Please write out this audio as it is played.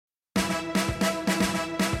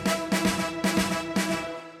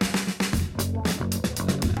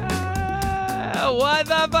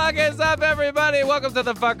What the fuck is up, everybody? Welcome to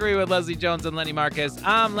the Fckery with Leslie Jones and Lenny Marcus.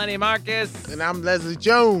 I'm Lenny Marcus. And I'm Leslie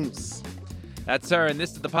Jones. That's her, and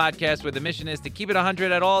this is the podcast where the mission is to keep it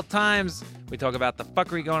 100 at all times. We talk about the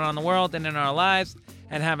fuckery going on in the world and in our lives,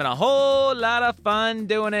 and having a whole lot of fun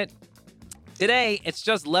doing it. Today, it's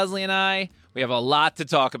just Leslie and I. We have a lot to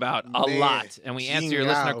talk about, a lot. And we answer your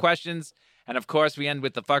listener questions. And, of course, we end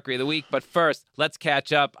with the fuckery of the week. But first, let's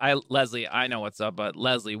catch up. Leslie, I know what's up, but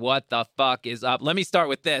Leslie, what the fuck is up? Let me start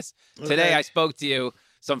with this. Okay. Today, I spoke to you.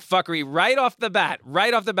 Some fuckery right off the bat.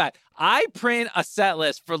 I print a set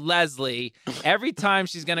list for Leslie every time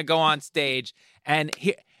she's going to go on stage. And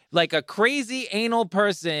like a crazy anal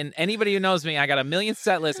person, anybody who knows me, I got a million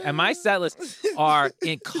set lists, and my set lists are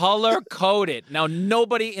in color-coded. Now,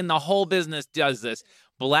 nobody in the whole business does this.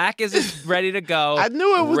 Black is ready to go. I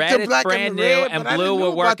knew it was red the black is brand and new, red, and blue,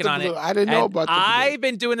 we're working on it. I didn't know about the blue. I've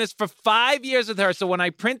been doing this for 5 years with her, so when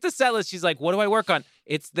I print the set list, she's like, what do I work on?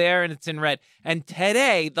 It's there, and it's in red. And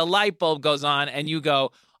today, the light bulb goes on, and you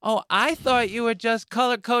go, oh, I thought you were just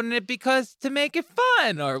color-coding it because to make it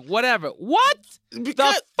fun or whatever. What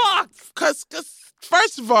the fuck? Because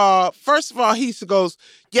first of all, he goes,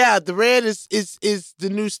 yeah, the red is the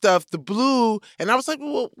new stuff, the blue. And I was like,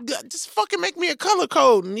 well, just fucking make me a color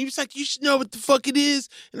code. And he was like, you should know what the fuck it is.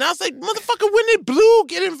 And I was like, motherfucker, when did blue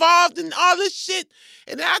get involved in all this shit?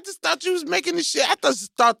 And I just thought you was making this shit. I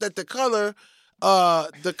just thought that the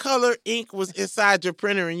color ink was inside your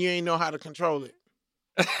printer and you ain't know how to control it.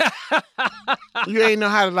 You ain't know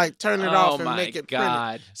how to like turn it off and make it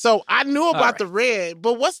print. So I knew about the red,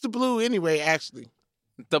 but what's the blue anyway, actually?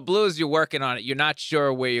 The blue is you're working on it. You're not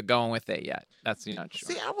sure where you're going with it yet. You're not sure.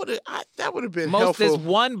 See, that would have been helpful. There's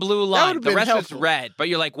one blue line. The rest is red. But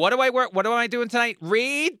you're like, what am I doing tonight?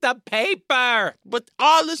 Read the paper. But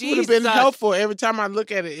all this would have been helpful. Every time I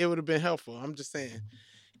look at it, it would have been helpful. I'm just saying.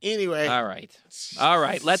 Anyway. All right.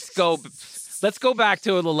 Let's go back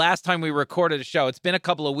to the last time we recorded a show. It's been a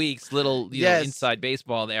couple of weeks, know, inside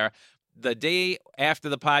baseball there. The day after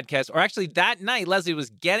the podcast, or actually that night, Leslie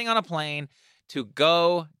was getting on a plane to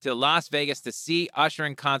go to Las Vegas to see Usher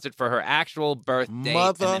in concert for her actual birthday.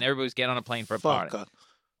 And then everybody was getting on a plane for a party.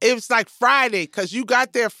 It was like Friday, because you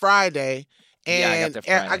got there Friday. And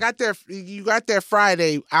I got there Friday. You got there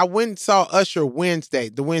Friday. I went and saw Usher the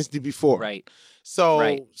Wednesday before. Right.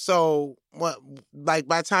 So what? Like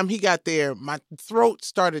by the time he got there, my throat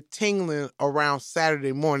started tingling around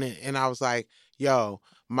Saturday morning, and I was like, "Yo,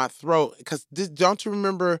 my throat." Because don't you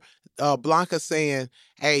remember Blanca saying,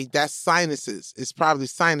 "Hey, that's sinuses. It's probably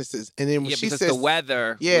sinuses." And then when she says the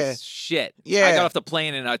weather, was shit. Yeah, I got off the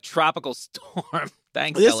plane in a tropical storm.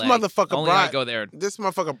 Thanks, this LA. motherfucker Only I go there. This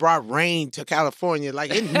motherfucker brought rain to California.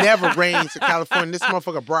 Like it never rains to California. This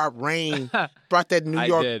motherfucker brought rain, brought that New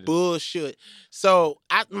York bullshit. So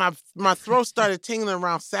my throat started tingling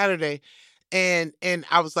around Saturday, and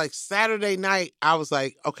I was like, Saturday night, I was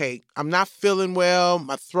like, okay, I'm not feeling well.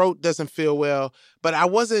 My throat doesn't feel well, but I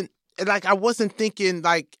wasn't thinking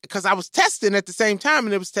like, because I was testing at the same time,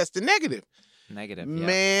 and it was testing negative.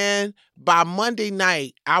 Man, by Monday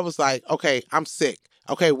night, I was like, okay, I'm sick.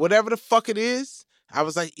 Okay, whatever the fuck it is, I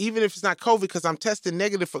was like, even if it's not COVID, because I'm testing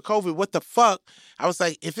negative for COVID, what the fuck? I was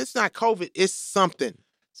like, if it's not COVID, it's something.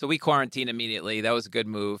 So we quarantined immediately. That was a good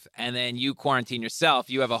move. And then you quarantine yourself.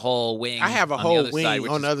 You have a whole wing. I have a whole wing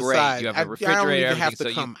on the other side. You have a refrigerator. I don't even have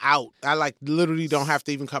to come out. I like literally don't have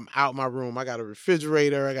to even come out my room. I got a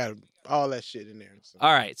refrigerator. I got all that shit in there. So.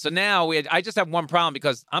 All right. So now I just have one problem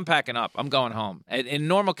because I'm packing up. I'm going home. In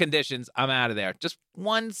normal conditions, I'm out of there. Just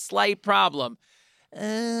one slight problem.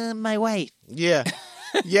 My wife. Yeah.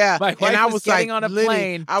 Yeah. My wife and I was getting on a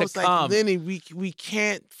plane. I was like, Lenny, we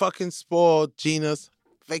can't fucking spoil Gina's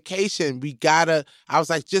vacation. I was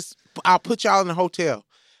like, I'll put y'all in a hotel.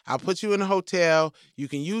 I'll put you in a hotel. You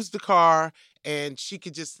can use the car, and she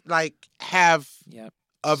could just like have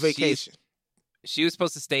a vacation. She was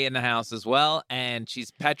supposed to stay in the house as well, and she's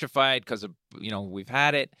petrified because of, we've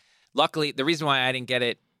had it. Luckily, the reason why I didn't get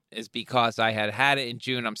it is because I had it in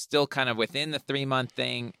June. I'm still kind of within the 3-month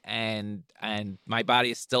thing, and my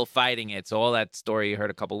body is still fighting it. So all that story you heard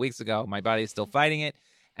a couple weeks ago, my body is still fighting it,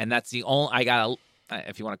 and that's the only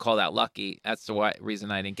if you want to call that lucky, that's the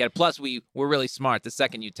reason I didn't get it. Plus, we were really smart. The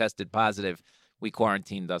second you tested positive, we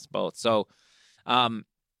quarantined us both. But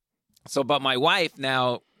my wife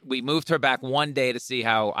now, we moved her back one day to see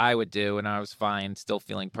how I would do, and I was fine, still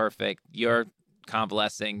feeling perfect. You're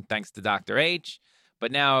convalescing thanks to Dr. H,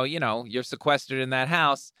 but now, you're sequestered in that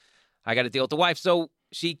house. I got to deal with the wife. So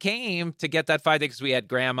she came to get that 5 days because we had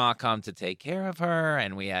grandma come to take care of her,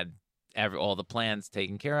 and we had all the plans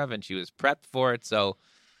taken care of, and she was prepped for it. So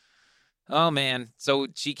Oh, man. So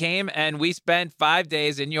she came, and we spent 5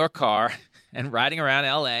 days in your car and riding around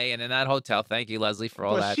L.A. and in that hotel. Thank you, Leslie, for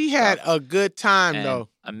all that. She had a good time, though.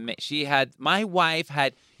 My wife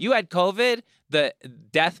had, you had COVID, the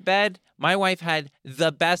deathbed. My wife had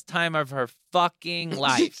the best time of her fucking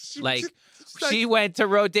life. She went to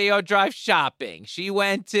Rodeo Drive shopping. She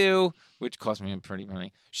went to, which cost me pretty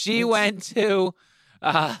money. She went to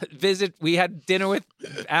visit. We had dinner with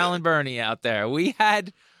Alan Bernie out there. We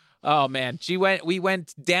had, oh man, we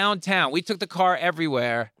went downtown. We took the car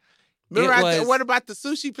everywhere. What about the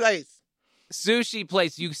sushi place? Sushi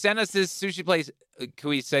place. You sent us this sushi place. Can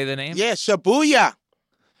we say the name? Yeah, Shibuya.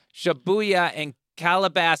 Shibuya in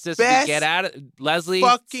Calabasas. Best we get out of Leslie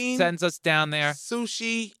sends us down there.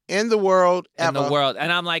 Sushi in the world ever. In the world.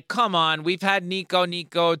 And I'm like, come on. We've had Nico.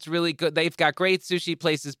 It's really good. They've got great sushi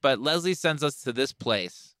places, but Leslie sends us to this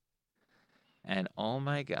place. And oh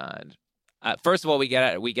my God. First of all, we get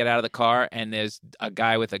out of the car, and there's a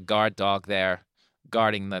guy with a guard dog there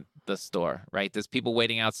guarding the store, right? There's people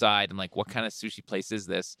waiting outside. I'm like, what kind of sushi place is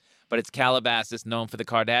this? But it's Calabasas, known for the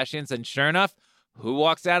Kardashians. And sure enough, who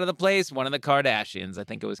walks out of the place? One of the Kardashians. I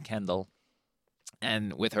think it was Kendall.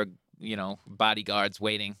 And with her, bodyguards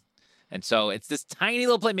waiting. And so it's this tiny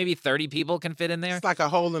little place. Maybe 30 people can fit in there. It's like a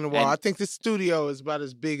hole in the wall. I think the studio is about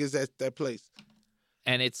as big as that place.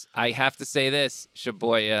 And I have to say this,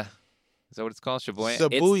 Shibuya. Is that what it's called?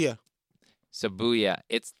 Shibuya? Shibuya.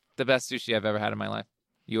 It's the best sushi I've ever had in my life.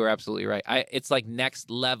 You were absolutely right. It's like next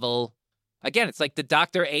level. Again, it's like the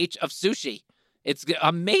Dr. H of sushi. It's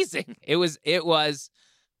amazing. It was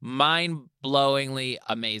mind-blowingly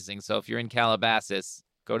amazing. So if you're in Calabasas,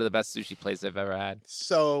 go to the best sushi place I've ever had.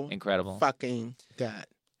 So incredible. Fucking God.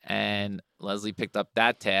 And Leslie picked up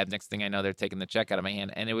that tab. Next thing I know, they're taking the check out of my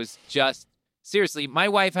hand. And it was just, seriously, my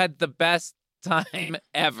wife had the best time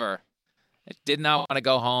ever. I did not want to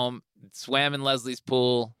go home. Swam in Leslie's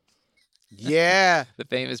pool. Yeah. The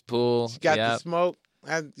famous pool. She got the smoke.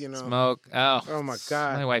 Smoke. Oh my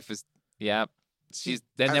God. My wife was,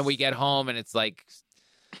 then we get home, and it's like,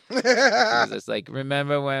 it's like,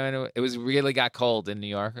 remember when it was really got cold in New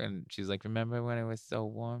York? And she's like, remember when it was so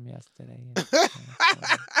warm yesterday?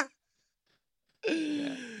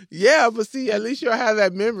 Yeah, but see, at least you'll have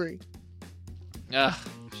that memory.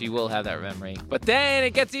 She will have that memory. But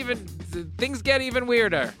then things get even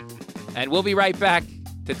weirder. And we'll be right back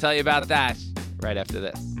to tell you about that right after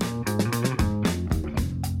this.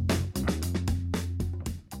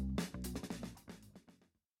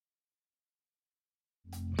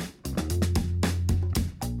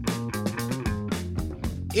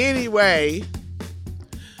 Anyway,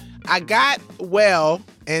 I got well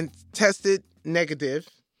and tested negative,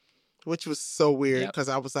 which was so weird because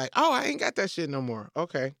I was like, oh, I ain't got that shit no more.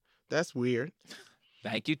 Okay, that's weird.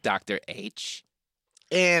 Thank you, Dr. H.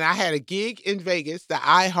 And I had a gig in Vegas, the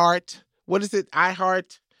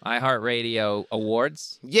iHeartRadio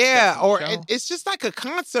Awards? Yeah, or it's just like a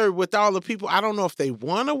concert with all the people. I don't know if they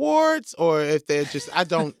won awards or if they're just, I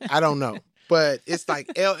don't know. But it's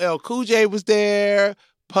like LL Cool J was there,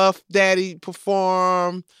 Puff Daddy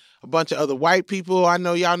performed, a bunch of other white people I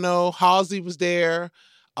know y'all know. Halsey was there.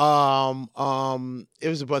 It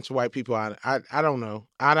was a bunch of white people. I don't know.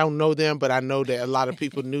 I don't know them, but I know that a lot of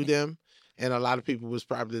people knew them. And a lot of people was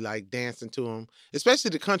probably like dancing to him, especially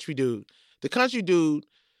the country dude. The country dude,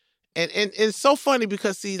 and it's so funny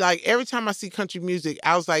because see, like every time I see country music,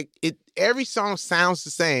 I was like, every song sounds the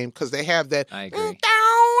same because they have that. I agree.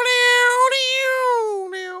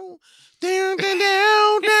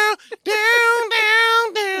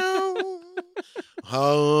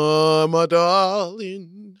 Oh, my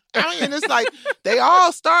darling. And it's like they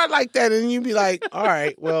all start like that, and you be like, all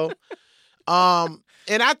right, well,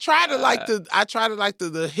 and I try to like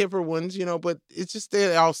the hipper ones, but it's just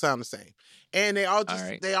they all sound the same, and they all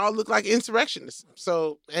look like insurrectionists.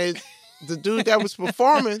 So, and the dude that was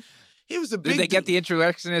performing, he was a big. Did they get the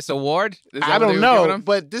insurrectionist award? I don't know,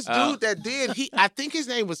 but this dude that did, I think his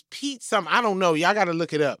name was Pete something. I don't know. Y'all got to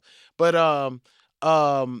look it up. But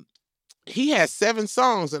he had 7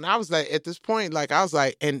 songs, and I was like, at this point, like I was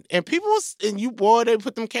like, and people and you boy, they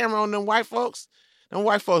put them camera on them white folks. Them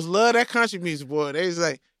white folks love that country music, boy. They was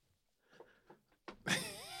like,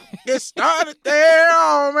 get started there,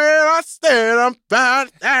 oh man, I said I'm about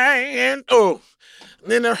to and oh,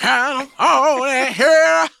 then the how all that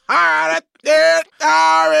hair, that there,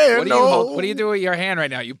 what do you do with your hand right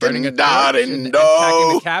now? You burning a torch and attacking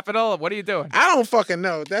the Capitol? What are you doing? I don't fucking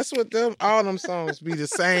know. That's what all them songs be the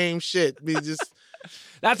same shit. Be just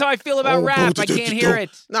That's how I feel about rap. I can't hear it.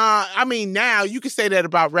 Nah, I mean, now, you can say that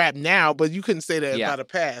about rap now, but you couldn't say that about the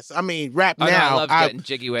past. I mean, rap now. No, I love getting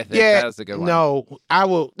jiggy with it. Yeah, that was a good one. No, I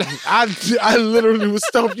will. I literally would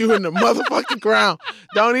stomp you in the motherfucking ground.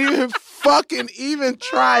 Don't even fucking even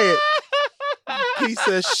try it. Piece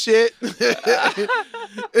of shit.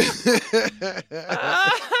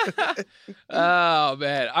 Oh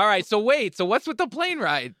man. All right. So wait. So what's with the plane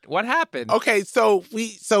ride? What happened? Okay. So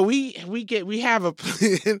we have a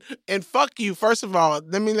plan. And fuck you. First of all,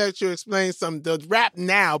 let me let you explain something. The rap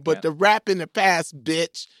now, but the rap in the past,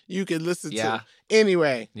 bitch, you can listen to.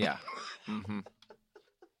 Anyway. Yeah. Mm-hmm.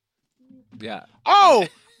 Yeah. Oh,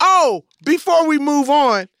 before we move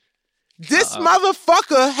on, this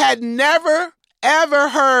motherfucker had never, ever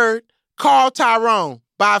heard Call Tyrone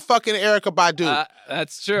by fucking Erykah Badu.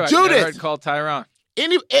 That's true. Judith. I've never heard Call Tyrone.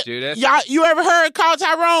 Judith. Y'all, you ever heard Call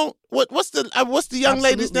Tyrone? What's the young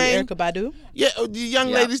lady's name? Erykah Badu. Yeah, the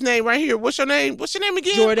young lady's name right here. What's your name? What's your name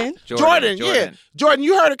again? Jordan. Yeah. Jordan,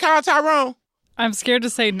 you heard of Call Tyrone? I'm scared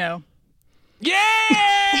to say no. Yeah,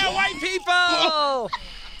 white people.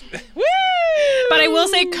 Woo! But I will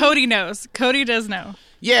say Cody knows. Cody does know.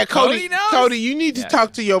 Yeah, Cody knows? Cody, you need to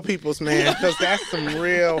talk to your peoples, man, because that's some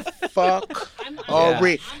real fuck.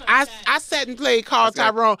 I sat and played Call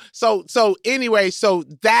Tyrone. So anyway, so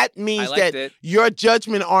that means that your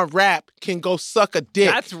judgment on rap can go suck a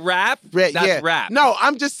dick. That's rap? That's rap. No,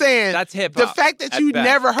 I'm just saying. That's hip-hop. The fact that you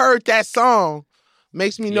never heard that song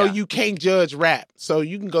makes me know you can't judge rap. So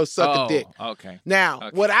you can go suck a dick. Okay. Now,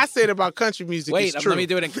 what I said about country music is true. Let me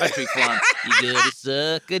do it in country form. You gotta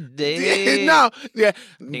suck a dick. No. Yeah.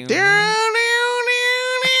 Down.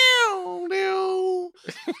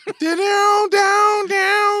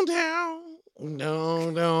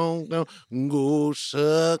 Go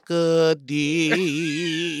suck a dick.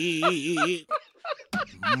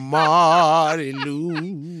 Marty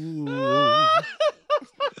Lou.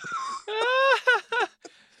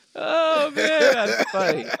 Oh, man, that's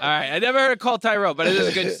funny. All right, I never heard it called Tyrone, but it is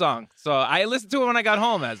a good song. So I listened to it when I got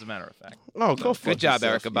home, as a matter of fact. Oh, go fuck Good job,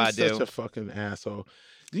 yourself. Erykah Badu. You're such a fucking asshole.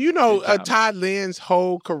 Do you know Todd Lynn's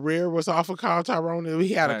whole career was off of Call Tyrone? He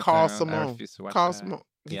had a Call Simone. Call Simone.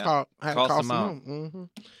 Call Simone. Mm-hmm.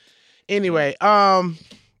 Anyway, I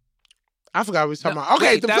forgot what we was talking about.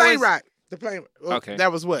 Okay, the plane ride. The plane. Okay,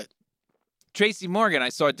 that was what? Tracy Morgan, I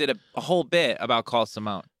saw, did a whole bit about Call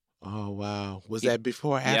Simone. Oh wow! Was that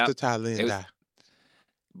before or after Todd Lynn died?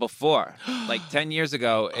 Before, like 10 years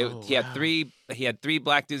ago. He had three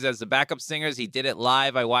black dudes as the backup singers. He did it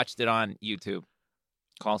live. I watched it on YouTube.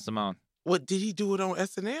 Call Simone. What did he do it on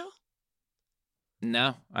SNL?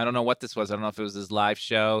 No, I don't know what this was. I don't know if it was his live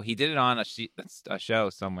show. He did it on a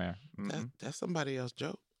show somewhere. Mm-hmm. That's somebody else's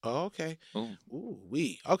joke. Oh, okay. Ooh,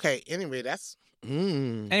 okay. Anyway, that's.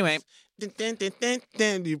 Anyway,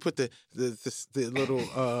 then you put the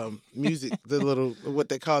little music, the little what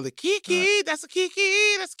they call it, kiki. That's a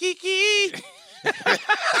kiki. That's kiki.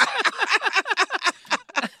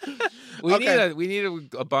 We need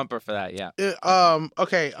a bumper for that. Yeah.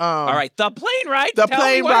 Okay. All right. The plane ride. The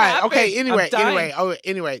plane ride. Happened. Okay. Anyway.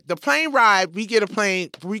 The plane ride. We get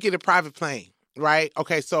a private plane. Right.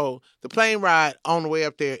 Okay. So the plane ride on the way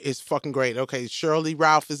up there is fucking great. Okay. Shirley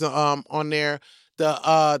Ralph is on there.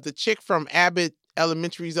 The chick from Abbott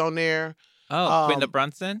Elementary's on there. Oh, Quinta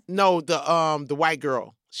Brunson? No, the white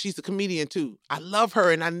girl. She's a comedian too. I love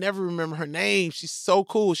her, and I never remember her name. She's so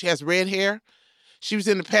cool. She has red hair. She was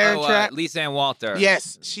in The Parent Trap. Lisa Ann Walter.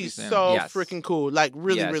 Yes, she's freaking cool. Like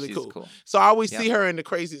really cool. So I always see her in the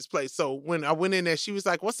craziest place. So when I went in there, she was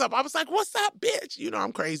like, "What's up?" I was like, "What's up, bitch?" You know,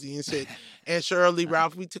 I'm crazy and shit. And Shirley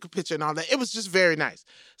Ralph, we took a picture and all that. It was just very nice.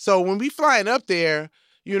 So when we flying up there,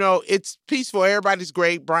 you know, it's peaceful. Everybody's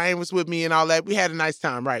great. Brian was with me and all that. We had a nice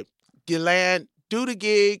time, right? You land, do the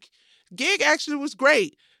gig. Gig actually was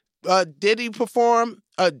great. Diddy perform.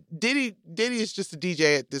 Diddy is just a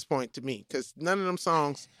DJ at this point to me, because none of them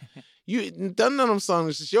songs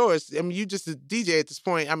is yours. I mean, you just a DJ at this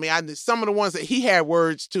point. I mean, some of the ones that he had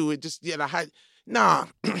words to, it just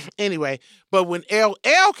Anyway, but when L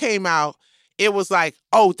came out, it was like,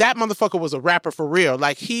 oh, that motherfucker was a rapper for real.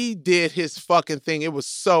 Like, he did his fucking thing. It was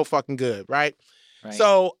so fucking good, right?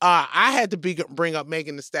 So I had to bring up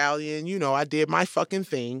Megan Thee Stallion. You know, I did my fucking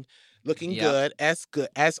thing. Looking good as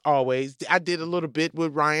always. I did a little bit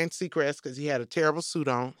with Ryan Seacrest because he had a terrible suit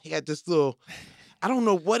on. He had this little, I don't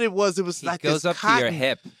know what it was. It was like this goes up to your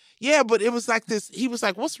hip. Yeah, but it was like this. He was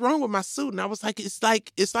like, "What's wrong with my suit?" And I was like, "It's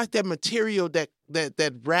like that material that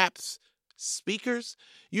wraps speakers.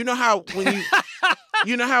 You know how when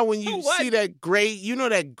you see that gray. You know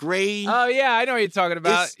that gray. Oh yeah, I know what you're talking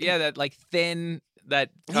about. Yeah, that like thin. that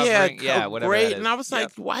covering, whatever great. that is. And I was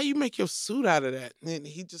like, why you make your suit out of that? And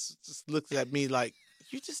he just looks at me like,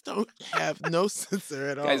 you just don't have no sensor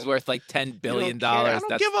at all. Guy's worth like $10 billion. I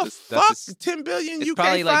don't give a fuck. $10 billion. You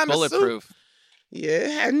probably can't like find bulletproof. A suit.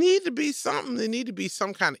 Yeah, it need to be something. There need to be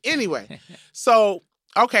some kind of anyway. So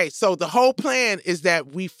the whole plan is that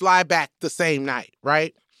we fly back the same night,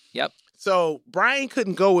 right? Yep. So Brian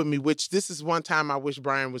couldn't go with me, which this is one time I wish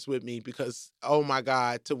Brian was with me because, oh my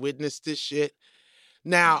God, to witness this shit.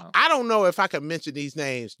 Now, I don't know if I can mention these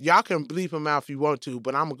names. Y'all can bleep them out if you want to,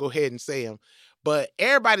 but I'm going to go ahead and say them. But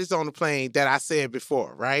everybody's on the plane that I said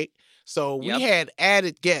before, right? So we had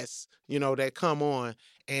added guests, that come on.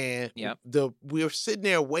 And we were sitting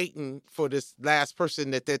there waiting for this last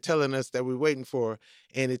person that they're telling us that we're waiting for.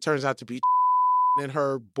 And it turns out to be and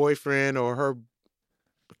her boyfriend or her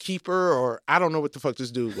keeper, or I don't know what the fuck this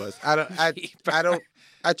dude was. I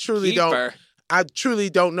truly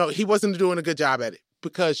don't know. He wasn't doing a good job at it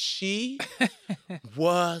because she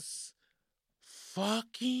was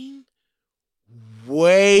fucking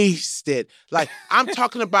wasted. Like, I'm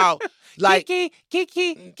talking about like Kiki.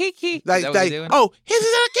 Like oh, here's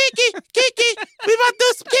a Kiki. We about to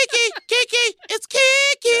do some Kiki. It's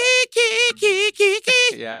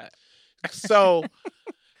Kiki. Yeah. So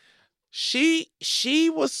she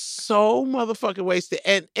was so motherfucking wasted.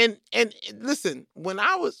 And listen, when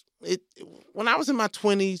I was in my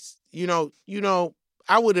 20s,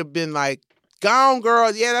 I would have been like, "Gone,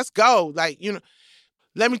 girl. Yeah, let's go." Like,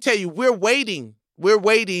 let me tell you, we're waiting,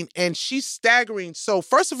 and she's staggering. So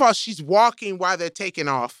first of all, she's walking while they're taking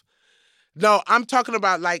off. No, I'm talking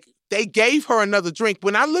about like they gave her another drink.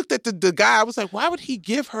 When I looked at the guy, I was like, why would he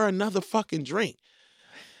give her another fucking drink?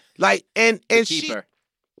 Like, and she,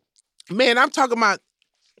 man, I'm talking about,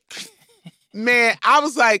 man, I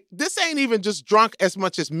was like, this ain't even just drunk as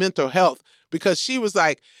much as mental health, because she was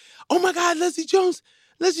like, oh my God, Leslie Jones,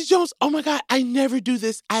 oh my God, I never do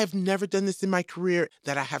this. I have never done this in my career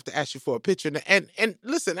that I have to ask you for a picture. And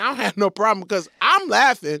listen, I don't have no problem because I'm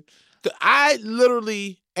laughing. I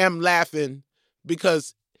literally am laughing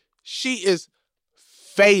because she is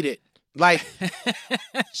faded. Like,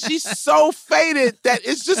 she's so faded that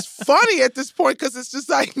it's just funny at this point because it's just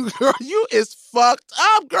like, girl, you is fucked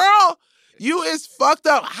up, girl. You is fucked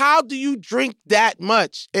up. How do you drink that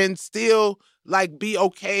much and still, like, be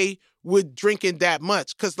okay with drinking that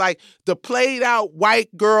much? Because, like, the played out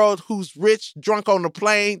white girl who's rich, drunk on the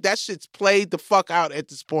plane, that shit's played the fuck out at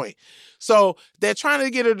this point. So they're trying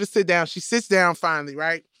to get her to sit down. She sits down finally,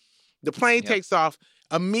 right? The plane takes off.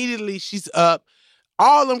 Immediately, she's up.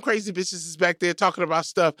 All them crazy bitches is back there talking about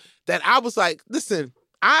stuff that I was like, listen,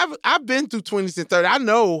 I've been through 20s and 30s. I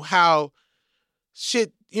know how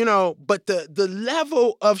shit, but the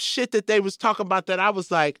level of shit that they was talking about that I was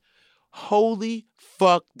like, holy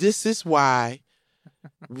fuck, this is why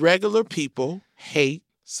regular people hate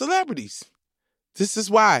celebrities. This is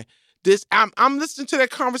why. I'm listening to that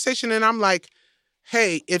conversation and I'm like,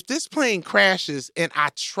 hey, if this plane crashes and I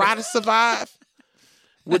try to survive,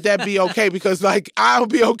 would that be okay? Because, like, I'll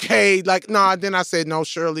be okay. Like, nah, then I said, no,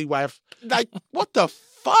 Shirley, wife. Like, what the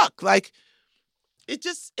fuck? Like, it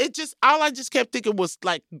just, all I just kept thinking was,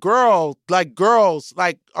 like, girls,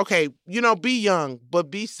 like, okay, be young,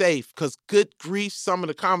 but be safe. Because good grief, some of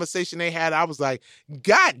the conversation they had, I was like,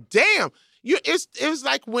 God damn. It was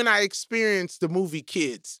like when I experienced the movie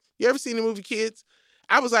Kids. You ever seen the movie Kids?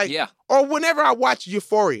 I was like, yeah. Or whenever I watch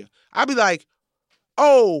Euphoria, I'd be like,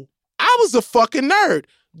 oh, I was a fucking nerd.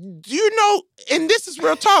 Do you know, and this is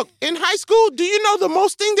real talk, in high school, do you know the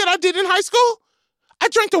most thing that I did in high school? I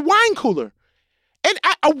drank a wine cooler.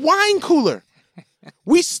 A wine cooler.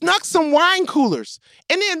 We snuck some wine coolers.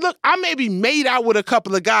 And then, look, I maybe made out with a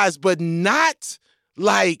couple of guys, but not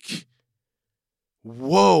like,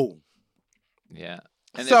 whoa. Yeah.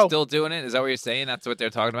 And they're still doing it? Is that what you're saying? That's what they're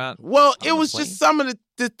talking about? Well, it was just some of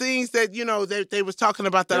the things that, they was talking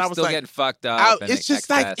about that they're I was still like, getting fucked up. It's just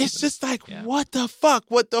like, yeah. What the fuck?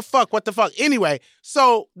 Anyway,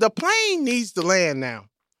 so the plane needs to land now.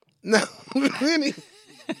 No, Lenny.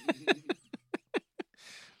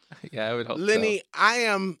 Yeah, I would hope Lenny, so. I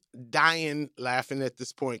am dying laughing at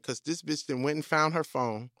this point because this bitch then went and found her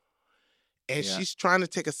phone and she's trying to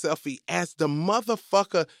take a selfie as the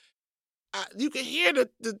motherfucker. You can hear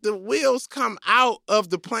the wheels come out of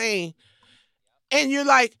the plane, and you're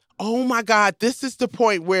like, oh my God, this is the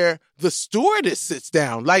point where the stewardess sits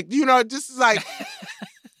down. Like, this is like,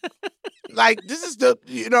 like, this is the,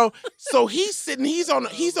 so he's sitting, he's on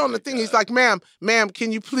the thing. He's like, ma'am,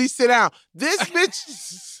 can you please sit down? This bitch,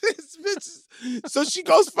 so she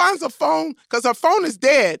goes, finds her phone, because her phone is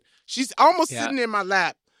dead. She's almost sitting in my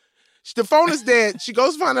lap. The phone is dead. She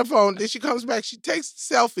goes find her phone. Then she comes back. She takes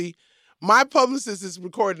the selfie. My publicist is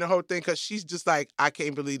recording the whole thing because she's just like, I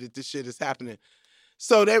can't believe that this shit is happening.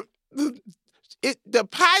 So the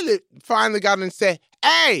pilot finally got in and said,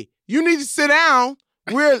 hey, you need to sit down.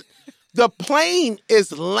 The plane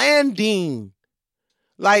is landing.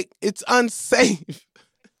 Like, it's unsafe.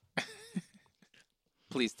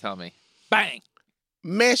 Please tell me. Bang.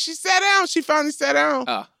 Man, she sat down. She finally sat down.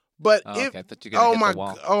 Oh. But okay. I thought you were gonna hit the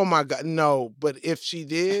wall. Oh my God, no. But if she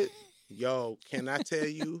did, yo, can I tell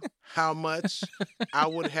you how much I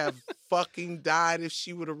would have fucking died if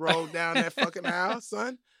she would have rolled down that fucking aisle,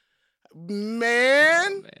 son? Man.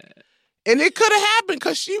 Oh, man. And it could have happened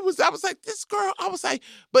because I was like, this girl, I was like,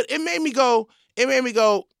 but it made me go,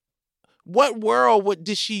 what world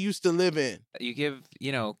did she used to live in? You give,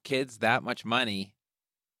 kids that much money,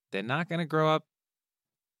 they're not going to grow up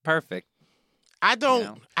perfect. I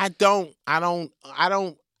don't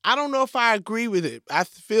know if I agree with it. I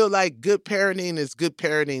feel like good parenting is good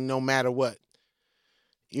parenting no matter what.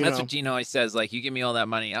 That's what Gino always says. Like, you give me all that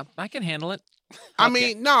money, I can handle it. I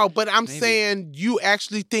mean, no, but I'm saying you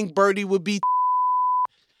actually think Birdie would be...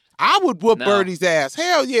 I would whoop Birdie's ass.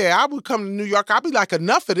 Hell yeah, I would come to New York. I'd be like,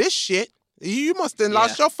 enough of this shit. You must have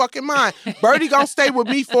lost your fucking mind. Birdie gonna stay with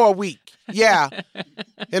me for a week. Yeah.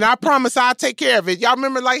 And I promise I'll take care of it. Y'all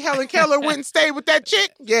remember like Helen Keller went and stayed with that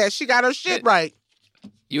chick? Yeah, she got her shit right.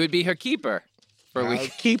 You would be her keeper for a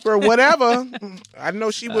week. Keeper, whatever. I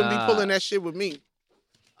know she wouldn't be pulling that shit with me.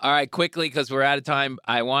 All right, quickly, because we're out of time,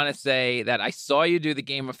 I want to say that I saw you do the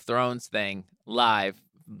Game of Thrones thing live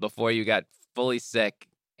before you got fully sick.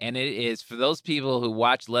 And it is, for those people who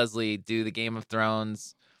watch Leslie do the Game of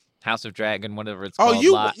Thrones, House of Dragon, whatever it's called.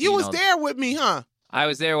 Oh, you was there with me, huh? I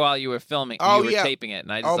was there while you were filming. Oh, you were taping it.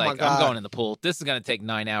 And I was I'm going in the pool. This is going to take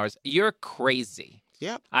 9 hours. You're crazy.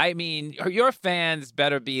 Yep. I mean, your fans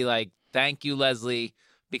better be like, thank you, Leslie,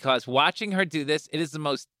 because watching her do this, it is the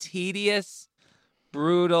most tedious,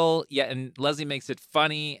 brutal, and Leslie makes it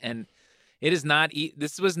funny, and it is not,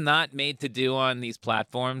 this was not made to do on these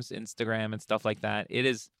platforms, Instagram and stuff like that. It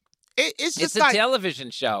is, it's just a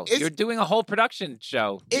television show. You're doing a whole production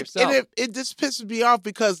show yourself. And it just pisses me off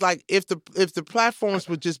because, like, if the platforms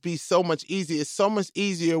would just be so much easier, it's so much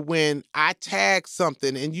easier when I tag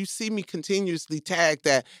something and you see me continuously tag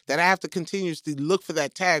that I have to continuously look for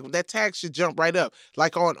that tag. That tag should jump right up.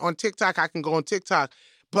 Like on TikTok, I can go on TikTok,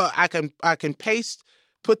 but I can paste,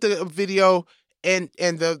 put the video, and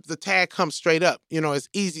the tag comes straight up. It's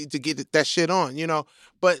easy to get that shit on.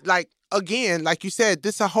 But like. Again, like you said,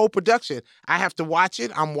 this is a whole production. I have to watch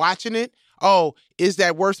it. I'm watching it. Oh, is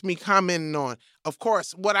that worth me commenting on? Of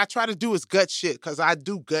course, what I try to do is gut shit because I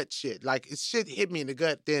do gut shit. Like, if shit hit me in the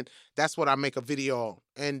gut, then that's what I make a video on.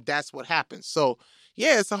 And that's what happens. So,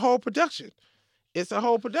 yeah, it's a whole production. It's a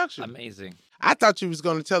whole production. Amazing. I thought you was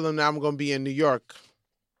going to tell them that I'm going to be in New York.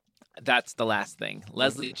 That's the last thing.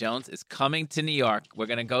 Leslie Jones is coming to New York. We're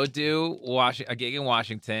going to go do a gig in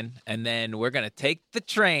Washington, and then we're going to take the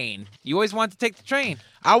train. You always wanted to take the train.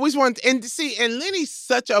 I always wanted, and Lenny's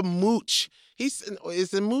such a mooch. Is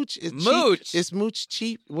it mooch? It's mooch. Cheap. Is mooch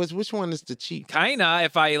cheap? Which one is the cheap? Kinda,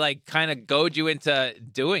 if I kind of goad you into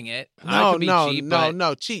doing it. No,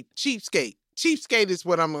 cheap. Cheapskate. Cheapskate is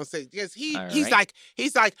what I'm going to say. Because he's like,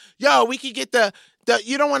 yo, we could get the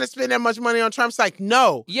you don't want to spend that much money on Trump's like,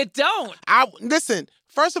 no. You don't. Listen,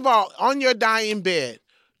 first of all, on your dying bed,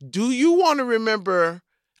 do you want to remember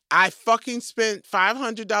I fucking spent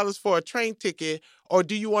 $500 for a train ticket, or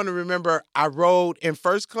do you want to remember I rode in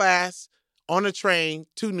first class on a train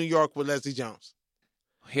to New York with Leslie Jones?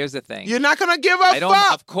 Here's the thing. You're not going to give a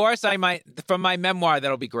fuck. Of course I might. From my memoir,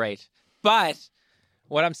 that'll be great. But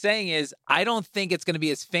what I'm saying is, I don't think it's going to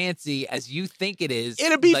be as fancy as you think it is.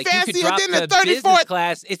 It'll be like, fancier than the 34th business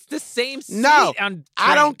class. It's the same seat. No,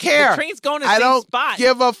 I don't care. The train's going to the same spot. I don't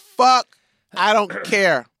give a fuck. I don't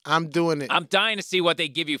care. I'm doing it. I'm dying to see what they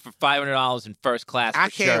give you for $500 in first class. I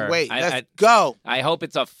can't wait. Let's go. I hope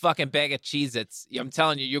it's a fucking bag of Cheez-Its. I'm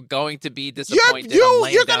telling you, you're going to be disappointed.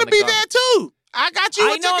 You're going to be there too. I got you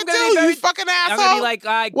a ticket too, you fucking asshole. I'm going to be like,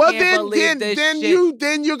 can't believe this shit.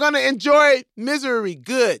 Then you're going to enjoy misery.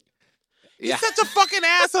 Good. You're such a fucking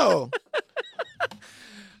asshole.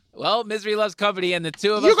 Well, misery loves company, and the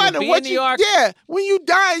two of us will be in New York. Yeah, when you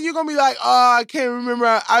die, you're going to be like, oh, I can't remember.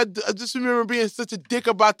 I just remember being such a dick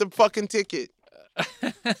about the fucking ticket.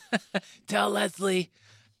 Tell Leslie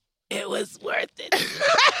it was worth it. The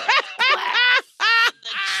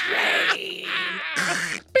train.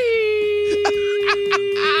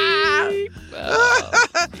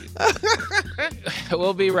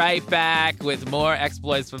 We'll be right back with more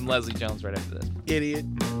exploits from Leslie Jones right after this. Idiot.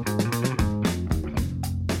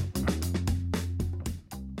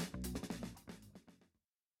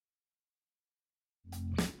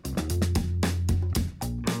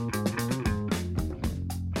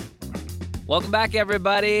 Welcome back,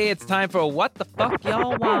 everybody. It's time for What the Fuck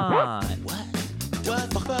Y'all Want. What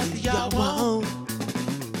the fuck do y'all want?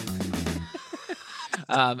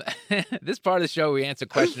 This part of the show, we answer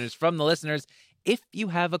questions from the listeners. If you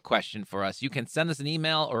have a question for us, you can send us an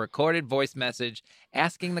email or recorded voice message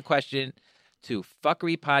asking the question to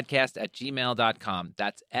fckrypodcast@gmail.com.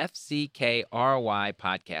 That's fckry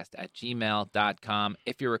podcast@gmail.com.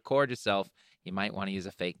 If you record yourself, you might want to use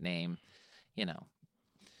a fake name. You know,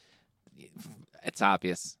 it's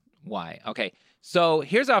obvious why. Okay, so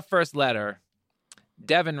here's our first letter.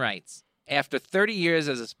 Devin writes, after 30 years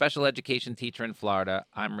as a special education teacher in Florida,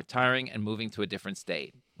 I'm retiring and moving to a different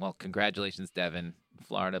state. Well, congratulations, Devin.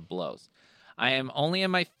 Florida blows. I am only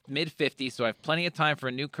in my mid-50s, so I have plenty of time for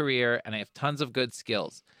a new career, and I have tons of good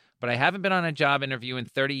skills. But I haven't been on a job interview in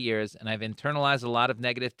 30 years, and I've internalized a lot of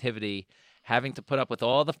negativity, having to put up with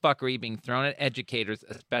all the fuckery being thrown at educators,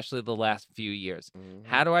 especially the last few years. Mm-hmm.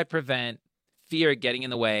 How do I prevent fear getting in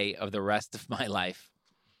the way of the rest of my life?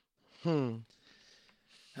 Well,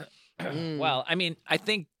 I mean, I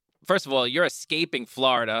think, first of all, you're escaping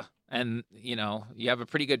Florida and, you know, you have a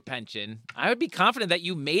pretty good pension. I would be confident that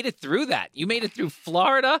you made it through that. You made it through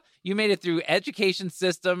Florida. You made it through education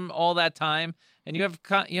system all that time. And you have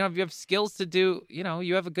skills to do,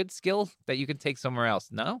 you have a good skill that you can take somewhere else.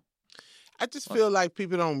 No? I just feel like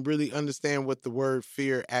people don't really understand what the word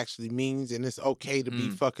fear actually means, and it's okay to be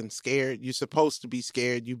fucking scared. You're supposed to be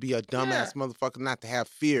scared. You be a dumbass motherfucker not to have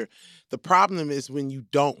fear. The problem is when you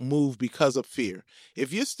don't move because of fear.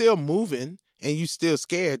 If you're still moving and you still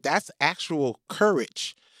scared, that's actual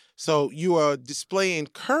courage. So you are displaying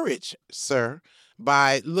courage, sir,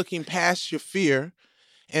 by looking past your fear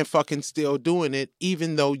and fucking still doing it,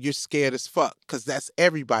 even though you're scared as fuck. Because that's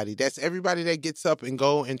everybody. That's everybody that gets up and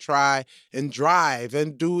go and try and drive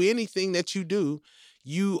and do anything that you do.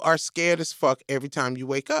 You are scared as fuck every time you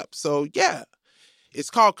wake up. So, yeah, it's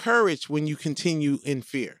called courage when you continue in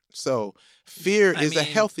fear. So fear is a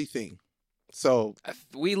healthy thing. So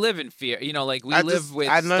we live in fear, like we live with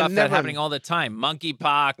stuff that's happening all the time,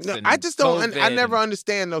 monkeypox. No, and I just don't. COVID I never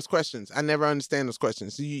understand those questions.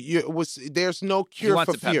 There's no cure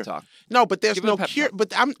for fear. No, but there's no cure. But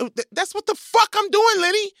that's what the fuck I'm doing,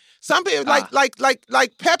 Lenny. Some people like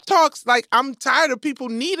pep talks. Like I'm tired of people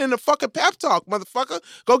needing a fucking pep talk, motherfucker.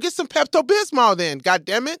 Go get some Pepto-Bismol then. God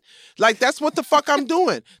damn it. Like that's what the fuck I'm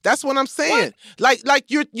doing. That's what I'm saying. What? Like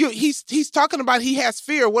he's talking about he has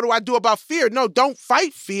fear. What do I do about fear? No, don't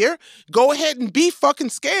fight fear. Go ahead and be fucking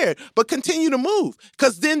scared, but continue to move,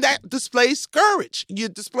 because then that displays courage. You're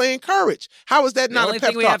displaying courage. How is that not a pep talk? The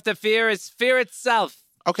only thing we have to fear is fear itself.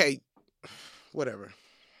 Okay, whatever.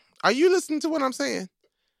 Are you listening to what I'm saying?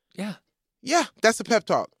 Yeah. Yeah, that's a pep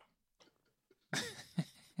talk.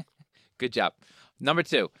 Good job. Number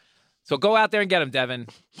 2. So go out there and get him, Devin.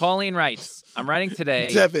 Pauline writes, I'm writing today.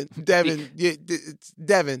 Devin. It's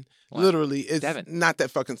Devin. What? Literally, it's not that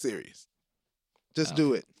fucking serious. Just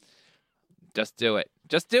do it. Just do it.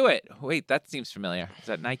 Just do it. Wait, that seems familiar. Is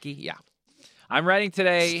that Nike? Yeah. I'm writing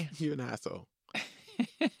today. You're an asshole.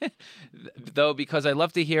 Though, because I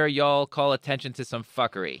love to hear y'all call attention to some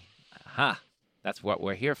fuckery. Aha. That's what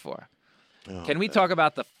we're here for. Oh, Can we talk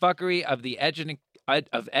about the fuckery of the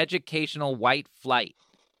educational white flight?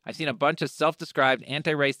 I've seen a bunch of self-described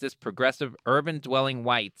anti-racist, progressive, urban-dwelling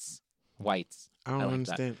whites. I don't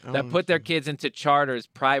understand. That put their kids into charters,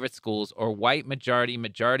 private schools, or white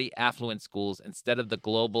majority affluent schools instead of the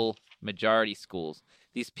global majority schools.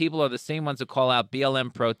 These people are the same ones who call out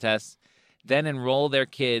BLM protests, then enroll their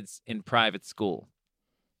kids in private school.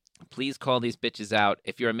 Please call these bitches out.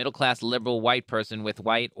 If you're a middle-class liberal white person with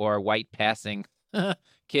white or white passing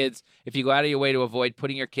kids, if you go out of your way to avoid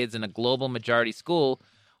putting your kids in a global majority school,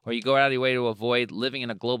 or you go out of your way to avoid living in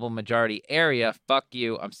a global majority area, fuck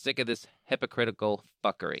you. I'm sick of this hypocritical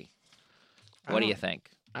fuckery. What do you think?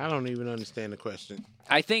 I don't even understand the question.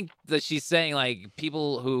 I think that she's saying, like,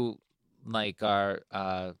 people who, like, are,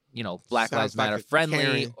 Black Lives Matter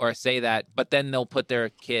friendly or say that, but then they'll put their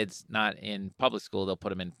kids not in public school. They'll put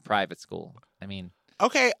them in private school. I mean,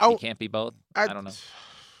 okay, you can't be both. I don't know.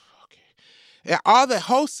 Okay. The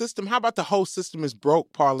whole system, how about the whole system is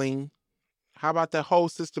broke, Pauline? How about the whole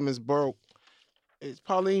system is broke? Is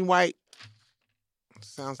Pauline white?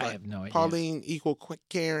 Sounds like I have no idea. Pauline equal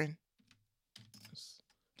Karen.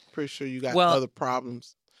 Pretty sure you got other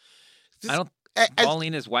problems.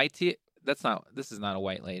 Pauline is white to you? This is not a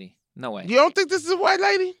white lady. No way. You don't think this is a white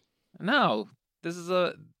lady? No. This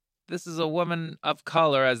is a woman of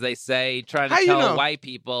color, as they say, trying to tell white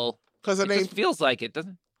people. Because it just feels like it,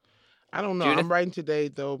 doesn't it? I don't know. Judith? I'm writing today,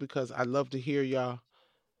 though, because I love to hear y'all.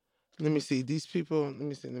 Let me see. These people, let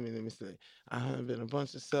me see. I have been a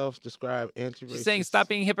bunch of self-described anti-racist. She's saying stop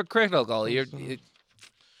being hypocritical. You're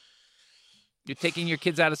taking your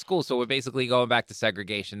kids out of school, so we're basically going back to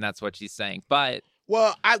segregation. That's what she's saying. But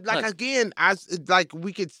well,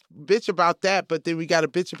 we could bitch about that, but then we got to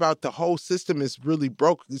bitch about the whole system is really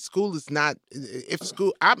broke. The school is not.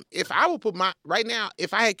 If I would put right now,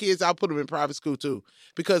 if I had kids, I'll put them in private school too,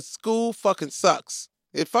 because school fucking sucks.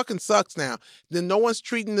 It fucking sucks now. Then no one's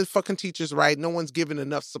treating the fucking teachers right. No one's giving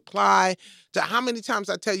enough supply. How many times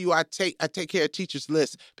I tell you I take care of teachers'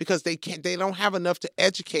 lists because they don't have enough to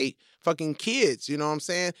educate fucking kids. You know what I'm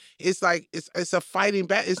saying? It's like it's a fighting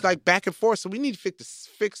back. It's like back and forth. So we need to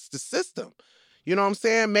fix the system. You know what I'm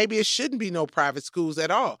saying? Maybe it shouldn't be no private schools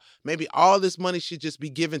at all. Maybe all this money should just be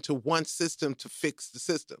given to one system to fix the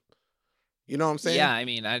system. You know what I'm saying? Yeah, I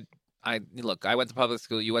mean, I look. I went to public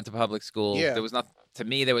school. You went to public school. Yeah. There was nothing. To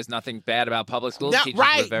me, there was nothing bad about public schools. Now, Teachers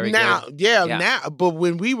right were very now, good. now. But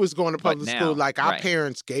when we was going to public school, like our right.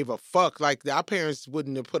 parents gave a fuck. Like our parents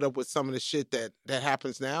wouldn't have put up with some of the shit that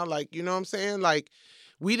happens now. Like, you know what I'm saying? Like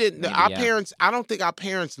we didn't. Maybe, parents. I don't think our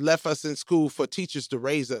parents left us in school for teachers to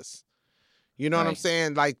raise us. You know what I'm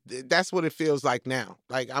saying? Like that's what it feels like now.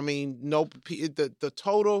 Like I mean, the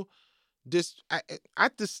total.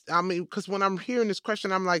 I mean, because when I'm hearing this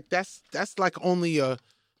question, I'm like, that's like only a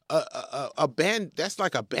that's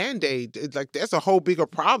like a Band-Aid. It's like there's a whole bigger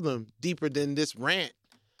problem deeper than this rant.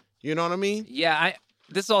 You know what I mean? Yeah,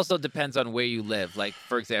 this also depends on where you live. Like,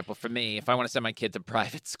 for example, for me, if I want to send my kid to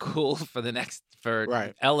private school for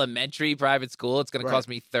elementary private school, it's going to cost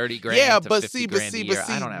me $30,000. Yeah, to but $50,000 a year.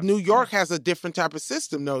 I don't have New York has a different type of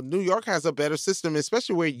system, though. New York has a better system,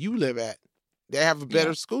 especially where you live at. They have a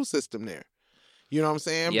better school system there. You know what I'm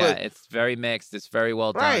saying? Yeah, but, it's very mixed. It's very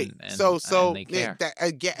well done. Right. And, so and they care.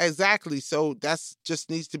 Exactly. So that's just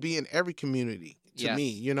needs to be in every community to me.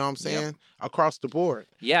 You know what I'm saying? Yep. Across the board.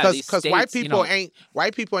 Yeah, because white people ain't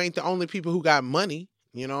the only people who got money.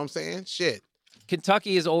 You know what I'm saying? Shit.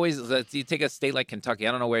 Kentucky is always, you take a state like Kentucky,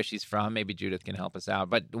 I don't know where she's from, maybe Judith can help us out,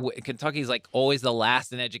 but Kentucky's like always the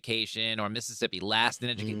last in education, or Mississippi last in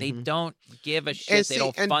education. They don't give a shit. They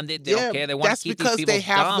don't fund it. They don't care. They want to keep these people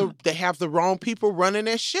dumb. They have the wrong people running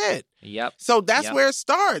their shit. Yep. So that's where it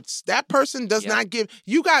starts. That person does not give.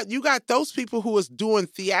 You got those people who is doing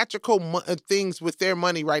theatrical things with their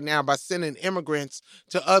money right now by sending immigrants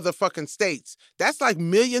to other fucking states. That's like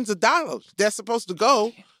millions of dollars that's supposed to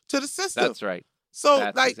go to the system. That's right. So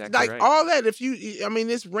that's like exactly right. all that.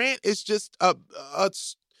 This rant is just a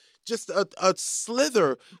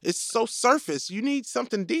slither. It's so surface. You need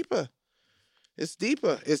something deeper. It's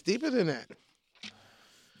deeper. It's deeper than that.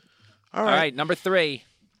 All right. Number 3,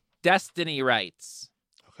 Destiny writes.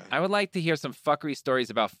 Okay. I would like to hear some fuckery stories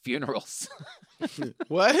about funerals.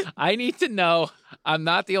 What? I need to know I'm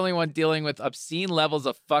not the only one dealing with obscene levels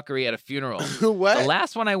of fuckery at a funeral. What? The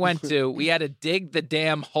last one I went to, we had to dig the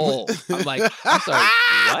damn hole. I'm like, I'm sorry,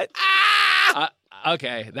 what?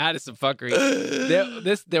 Okay, that is some fuckery.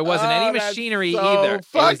 There wasn't any machinery either. It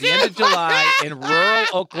was the end of July in rural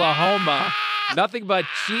Oklahoma. Nothing but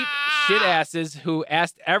cheap shit asses who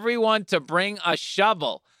asked everyone to bring a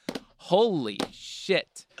shovel. Holy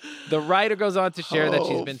shit. The writer goes on to share that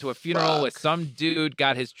she's been to a funeral where some dude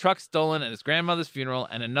got his truck stolen at his grandmother's funeral,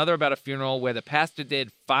 and another about a funeral where the pastor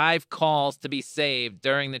did 5 calls to be saved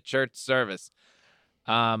during the church service.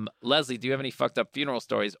 Leslie, do you have any fucked up funeral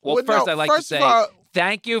stories? Well, first I'd like to say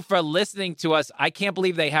thank you for listening to us. I can't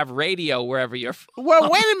believe they have radio wherever you're from. Well,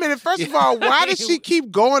 wait a minute. First of all, why does she keep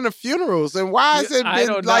going to funerals? And why has it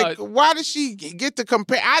been like, why does she get to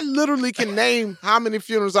compare? I literally can name how many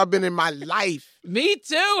funerals I've been in my life. Me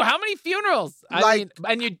too. How many funerals? I mean,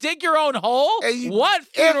 and you dig your own hole? What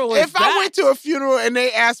funeral is that? If I went to a funeral and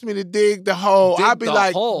they asked me to dig the hole, I'd be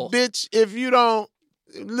like, bitch, if you don't,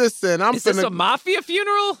 listen, Is this a mafia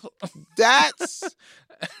funeral? That's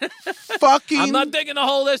fucking. I'm not digging a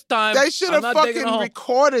hole this time. They should have fucking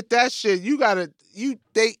recorded that shit.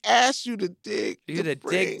 They asked you to dig.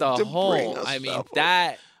 Dig the hole. I mean,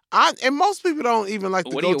 that. And most people don't even like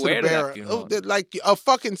to go to the burial. Like a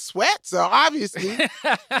fucking sweat, so obviously.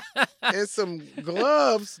 And some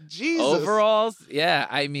gloves. Jesus. Overalls? Yeah,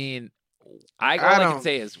 I mean, all I can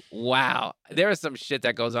say is, wow. There is some shit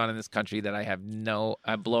that goes on in this country that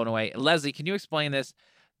I'm blown away. Leslie, can you explain this?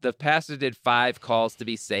 The pastor did 5 calls to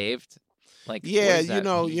be saved. Like, yeah,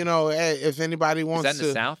 if anybody wants to. Is that in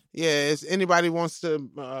the South? Yeah, if anybody wants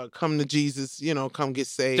to come to Jesus, come get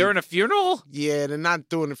saved. During a funeral? Yeah, they're not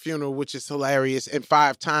doing a funeral, which is hilarious. And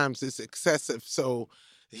 5 times is excessive. So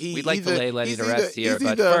We'd like to lay Lenny to rest here,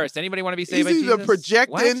 but first, anybody want to be saved by Jesus? He's either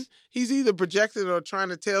projecting. He's either projecting or trying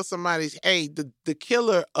to tell somebody, "Hey, the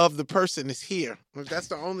killer of the person is here." That's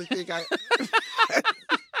the only thing I.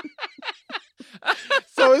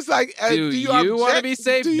 So it's like, do you want to be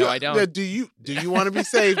saved? No, I don't. Do you want to be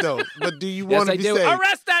saved though? But do you want to be saved?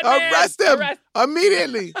 Arrest that man! Arrest him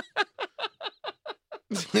immediately.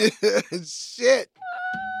 Shit.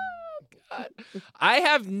 God. I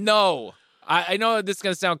have no. I know this is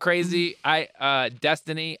gonna sound crazy.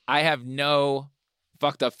 Destiny. I have no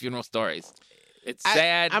fucked up funeral stories. It's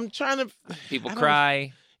sad. I'm trying to. People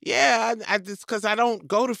cry. Yeah, I just because I don't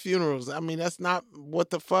go to funerals. I mean, that's not what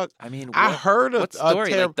the fuck. I mean, I heard a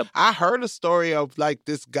story. I heard a story of like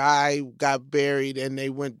this guy got buried and they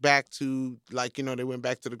went back to they went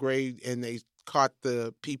back to the grave and they caught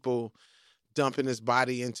the people dumping his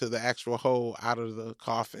body into the actual hole out of the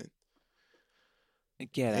coffin.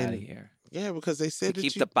 Get out of here. Yeah, because they said to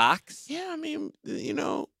keep the box. Yeah, I mean,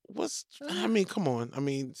 come on. I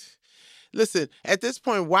mean. Listen, at this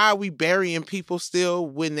point, why are we burying people still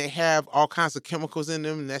when they have all kinds of chemicals in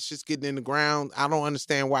them and that's just getting in the ground? I don't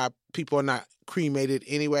understand why people are not cremated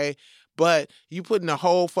anyway. But you putting a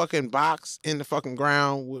whole fucking box in the fucking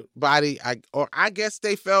ground with body, I guess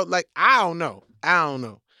they felt like, I don't know.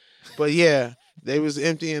 But yeah, they was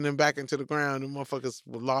emptying them back into the ground and motherfuckers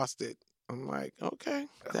lost it. I'm like, okay.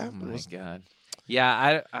 God.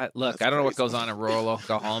 Yeah, I look, I don't know what goes on in rural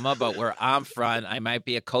Oklahoma, but where I'm from, I might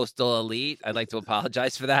be a coastal elite. I'd like to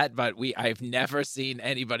apologize for that, but I've never seen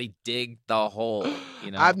anybody dig the hole,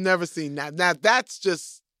 I've never seen that. Now,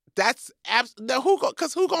 because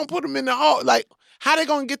who gonna put them in the hole? Like, how they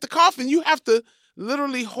gonna get the coffin? You have to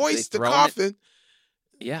literally hoist the coffin.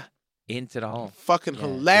 Yeah, into the hole. Fucking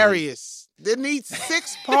hilarious. They need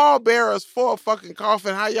 6 pallbearers for a fucking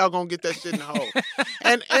coffin. How y'all gonna get that shit in the hole?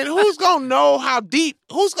 And who's gonna know how deep?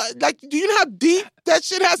 Do you know how deep that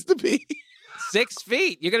shit has to be? 6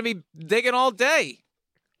 feet. You're gonna be digging all day.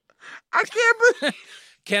 I can't believe.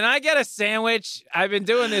 Can I get a sandwich? I've been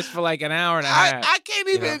doing this for like an hour and a half. I can't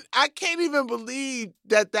even believe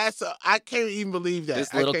that. I can't even believe that.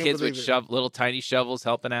 There's little kids with little tiny shovels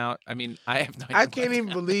helping out. I mean, I have no idea. I can't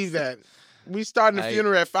even believe that. We starting the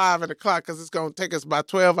funeral at 5 o'clock because it's going to take us about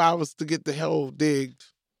 12 hours to get the hole digged.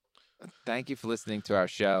 Thank you for listening to our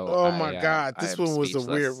show. Oh, my God. This one was a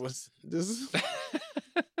weird one.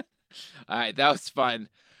 All right. That was fun.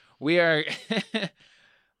 We are...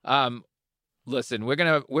 listen, we're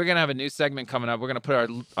gonna have a new segment coming up. We're going to put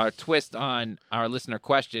our twist on our listener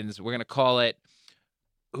questions. We're going to call it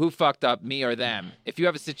Who Fucked Up, Me or Them? If you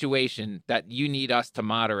have a situation that you need us to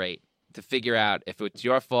moderate, to figure out if it's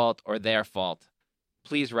your fault or their fault,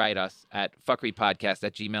 please write us at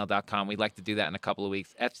fckrypodcast@gmail.com. We'd like to do that in a couple of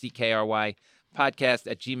weeks.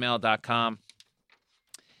 fckrypodcast@gmail.com.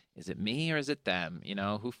 Is it me or is it them?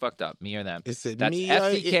 Who fucked up, me or them? Is it That's me?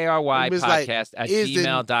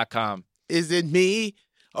 fckrypodcast@gmail.com. Is it me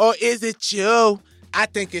or is it you? I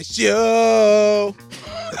think it's you.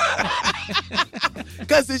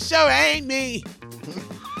 Because the show ain't me.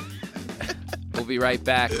 We'll be right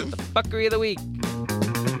back with the Fuckery of the Week.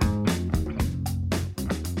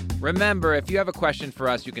 Remember, if you have a question for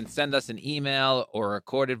us, you can send us an email or a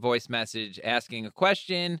recorded voice message asking a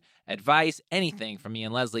question, advice, anything from me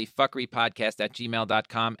and Leslie,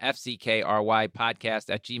 fckrypodcast@gmail.com,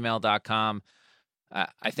 fckrypodcast@gmail.com.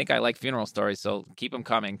 I think I like funeral stories, so keep them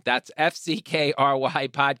coming. That's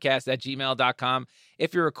fckrypodcast@gmail.com.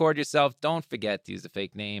 If you record yourself, don't forget to use a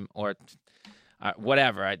fake name or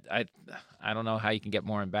whatever. I don't know how you can get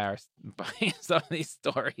more embarrassed by some of these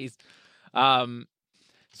stories. So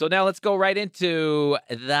now let's go right into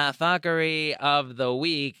the fuckery of the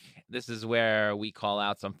week. This is where we call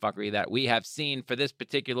out some fuckery that we have seen for this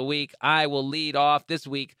particular week. I will lead off this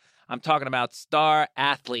week. I'm talking about star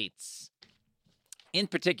athletes. In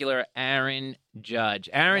particular, Aaron Judge.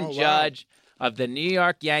 Aaron Judge of the New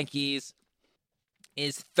York Yankees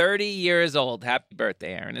is 30 years old. Happy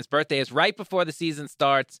birthday, Aaron. His birthday is right before the season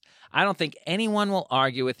starts. I don't think anyone will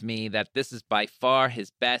argue with me that this is by far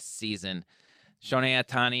his best season. Shohei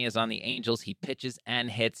Ohtani is on the Angels. He pitches and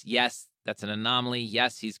hits. Yes, that's an anomaly.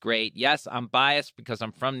 Yes, he's great. Yes, I'm biased because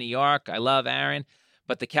I'm from New York. I love Aaron.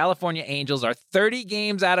 But the California Angels are 30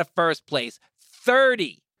 games out of first place.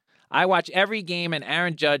 30! I watch every game, and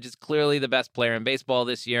Aaron Judge is clearly the best player in baseball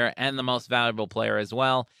this year and the most valuable player as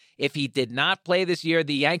well. If he did not play this year,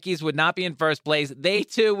 the Yankees would not be in first place. They,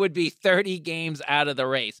 too, would be 30 games out of the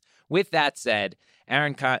race. With that said,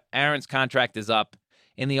 Aaron's contract is up.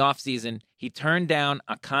 In the offseason, he turned down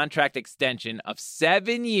a contract extension of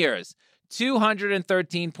 7 years,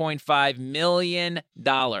 $213.5 million.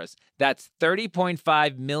 That's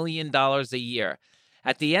 $30.5 million a year.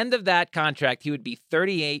 At the end of that contract, he would be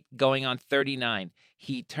 38 going on 39.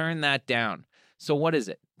 He turned that down. So what is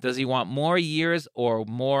it? Does he want more years or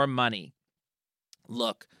more money?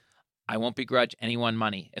 Look, I won't begrudge anyone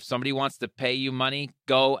money. If somebody wants to pay you money,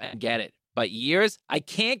 go and get it. But years? I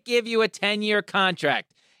can't give you a 10-year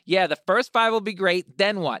contract. Yeah, the first 5 will be great.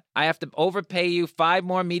 Then what? I have to overpay you 5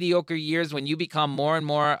 more mediocre years when you become more and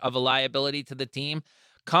more of a liability to the team?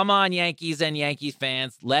 Come on, Yankees and Yankees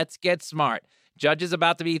fans. Let's get smart. Judge is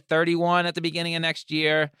about to be 31 at the beginning of next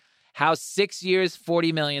year. How's 6 years,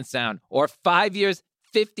 $40 million sound? Or 5 years,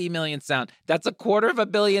 $50 million sound? That's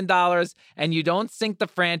 $250 million, and you don't sink the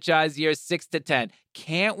franchise years 6 to 10.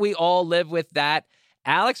 Can't we all live with that?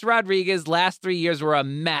 Alex Rodriguez's last 3 years were a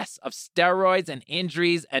mess of steroids and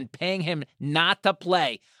injuries and paying him not to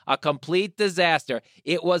play. A complete disaster.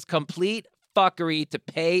 It was complete fuckery to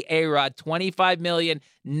pay A-Rod $25 million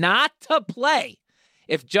not to play.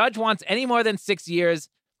 If Judge wants any more than 6 years,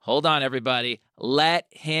 hold on, everybody. Let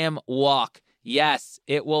him walk. Yes,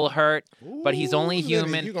 it will hurt, but he's only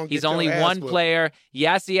human. He's only one player.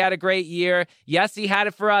 Yes, he had a great year. Yes, he had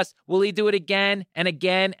it for us. Will he do it again and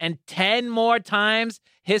again and 10 more times?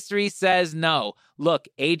 History says no. Look,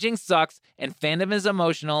 aging sucks and fandom is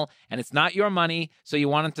emotional and it's not your money, so you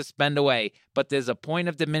want him to spend away. But there's a point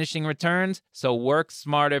of diminishing returns, so work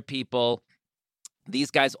smarter, people.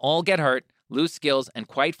 These guys all get hurt, lose skills, and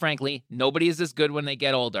quite frankly, nobody is as good when they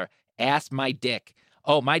get older. Ask my dick.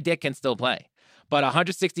 Oh, my dick can still play. But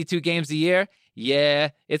 162 games a year, yeah,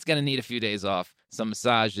 it's going to need a few days off. Some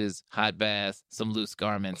massages, hot baths, some loose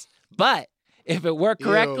garments. But if it worked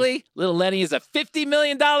correctly, little Lenny is a $50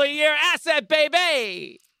 million a year asset,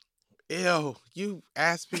 baby. Ew, you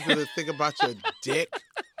ask people to think about your dick.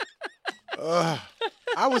 Ugh.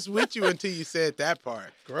 I was with you until you said that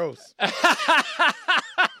part. Gross.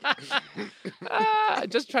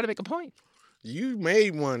 Just try to make a point. You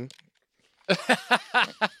made one.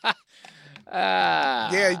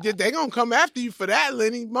 Yeah, they gonna come after you for that,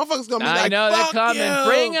 Lenny. Motherfuckers gonna be like, I know they're coming.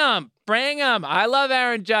 You. Bring them. I love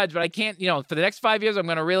Aaron Judge, but I can't, for the next 5 years, I'm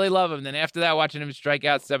gonna really love him. Then after that, watching him strike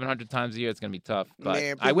out 700 times a year, it's gonna be tough. But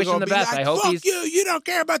man, I wish him the best. Like, I hope he's. You don't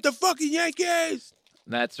care about the fucking Yankees.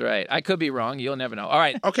 That's right. I could be wrong. You'll never know. All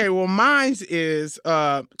right. Okay. Well, mine's is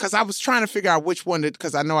because I was trying to figure out which one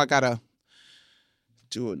because I know I gotta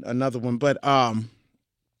do another one, but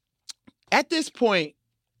at this point.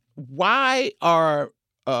 Why are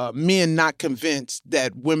men not convinced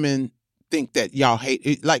that women think that y'all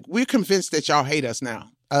hate? Like, we're convinced that y'all hate us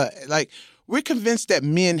now. We're convinced that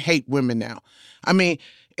men hate women now. I mean,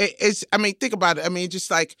 think about it. I mean,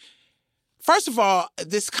 just like, first of all,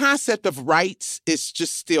 this concept of rights is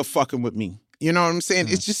just still fucking with me. You know what I'm saying?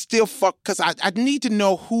 Mm-hmm. It's just still because I need to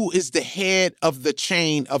know who is the head of the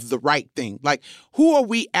chain of the right thing. Like, who are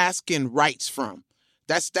we asking rights from?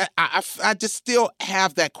 I just still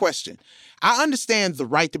have that question. I understand the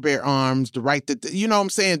right to bear arms, the right to, you know what I'm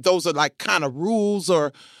saying? Those are like kind of rules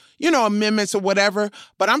or, amendments or whatever.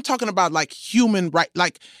 But I'm talking about like human right.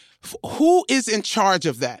 Like, who is in charge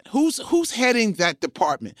of that? Who's heading that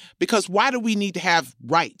department? Because why do we need to have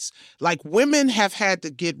rights? Like, women have had to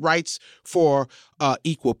get rights for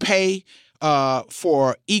equal pay,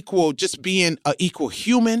 for equal, just being an equal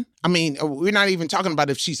human. I mean, we're not even talking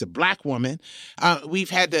about if she's a black woman.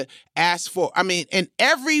 We've had to ask for, and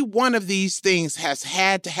every one of these things has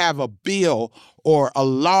had to have a bill or a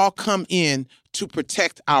law come in to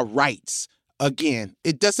protect our rights. Again,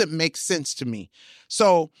 it doesn't make sense to me.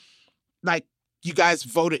 So, like, you guys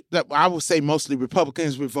voted, I would say mostly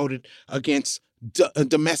Republicans, we voted against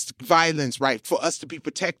domestic violence, right? For us to be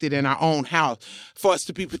protected in our own house, for us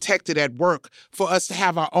to be protected at work, for us to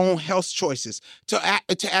have our own health choices, to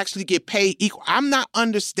actually get paid equal. I'm not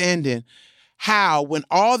understanding how, when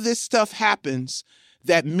all this stuff happens,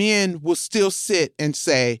 that men will still sit and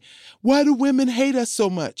say, why do women hate us so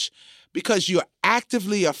much? Because you're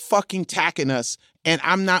actively fucking attacking us, and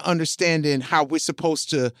I'm not understanding how we're supposed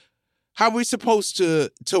to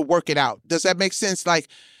work it out. Does that make sense?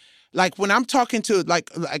 Like when I'm talking to, like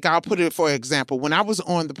I'll put it for example, when I was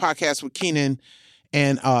on the podcast with Keenan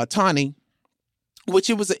and Tawny, which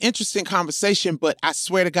it was an interesting conversation, but I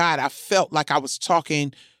swear to God, I felt like I was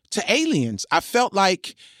talking to aliens. I felt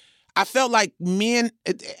like men,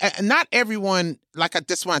 not everyone,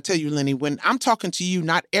 that's why I tell you, Lenny, when I'm talking to you,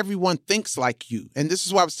 not everyone thinks like you. And this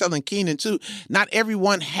is what I was telling Keenan too. Not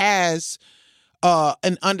everyone has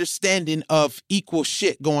an understanding of equal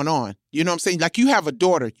shit going on. You know what I'm saying? Like, you have a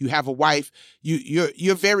daughter, you have a wife,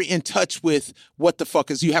 you're very in touch with what the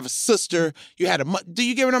fuck is. You have a sister, you had do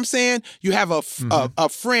you get what I'm saying? You have a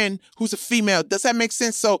friend who's a female. Does that make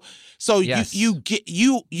sense? So yes.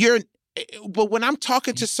 you're. But when I'm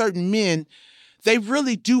talking to certain men, they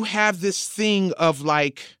really do have this thing of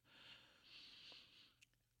like,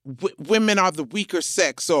 women are the weaker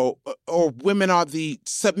sex, or women are the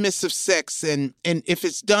submissive sex, and if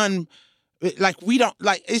it's done, like, we don't,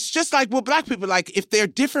 like, it's just like with black people, like, if they're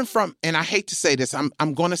different from, and I hate to say this,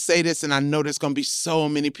 I'm gonna say this, and I know there's gonna be so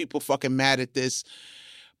many people fucking mad at this,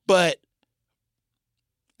 but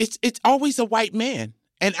it's always a white man,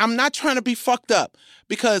 and I'm not trying to be fucked up,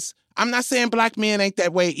 because I'm not saying black men ain't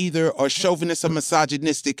that way either, or chauvinist or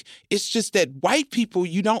misogynistic. It's just that white people,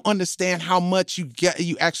 you don't understand how much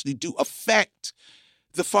you actually do affect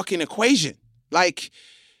the fucking equation. Like,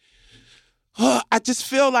 I just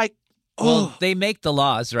feel like, well, they make the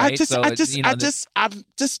laws, right? I just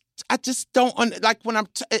don't like when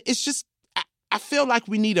it's just, I feel like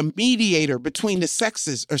we need a mediator between the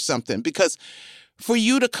sexes or something, because for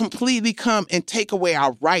you to completely come and take away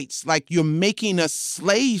our rights, like, you're making us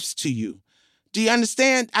slaves to you. Do you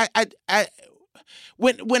understand?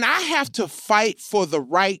 When I have to fight for the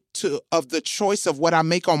right of the choice of what I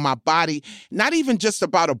make on my body, not even just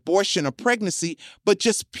about abortion or pregnancy, but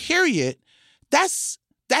just period, that's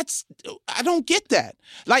I don't get that.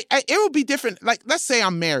 Like, it would be different. Like, let's say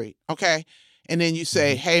I'm married, okay? And then you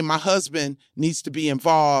say, hey, my husband needs to be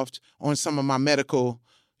involved on some of my medical,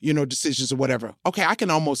 decisions or whatever. Okay, I can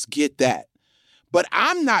almost get that. But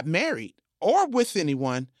I'm not married or with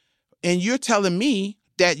anyone, and you're telling me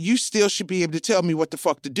that you still should be able to tell me what the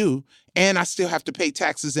fuck to do, and I still have to pay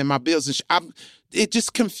taxes and my bills. And it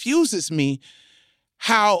just confuses me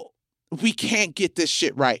how we can't get this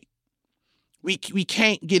shit right. We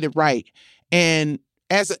can't get it right. And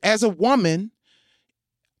as a woman,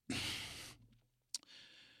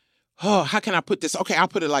 how can I put this? Okay, I'll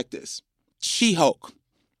put it like this. She-Hulk.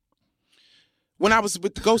 When I was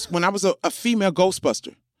with when I was a female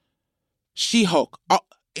Ghostbuster, She-Hulk,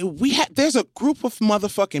 there's a group of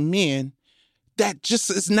motherfucking men that just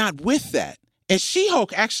is not with that. And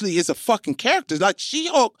She-Hulk actually is a fucking character. Like,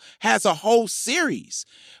 She-Hulk has a whole series.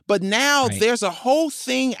 But now there's a whole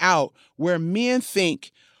thing out where men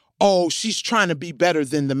think, oh, she's trying to be better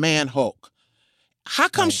than the Man-Hulk. How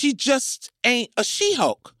come she just ain't a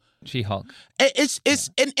She-Hulk? She-Hulk. And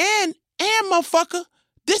motherfucker,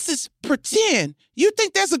 this is pretend. You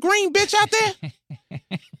think there's a green bitch out there?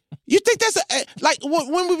 You think there's like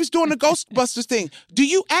when we was doing the Ghostbusters thing, do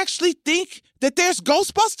you actually think that there's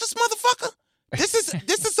Ghostbusters, motherfucker? This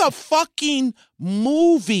is a fucking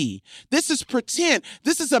movie. This is pretend.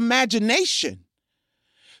 This is imagination.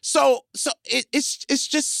 So it's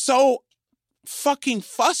just so fucking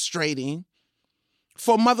frustrating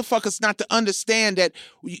for motherfuckers not to understand that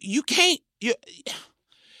you can't.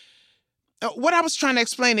 What I was trying to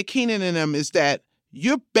explain to Keenan and them is that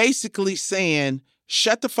you're basically saying,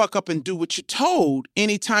 shut the fuck up and do what you're told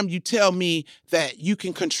anytime you tell me that you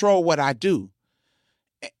can control what I do.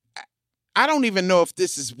 I don't even know if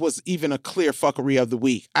this was even a clear fuckery of the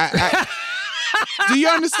week. Do you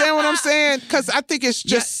understand what I'm saying? Because I think it's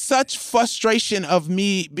just such frustration of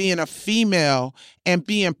me being a female and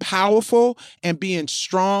being powerful and being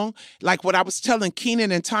strong. Like what I was telling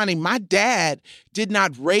Keenan and Tani, my dad did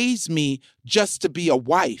not raise me just to be a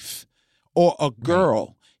wife or a girl.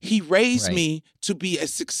 Right. He raised me to be a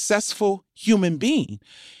successful human being.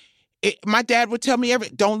 My dad would tell me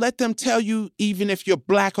don't let them tell you, even if you're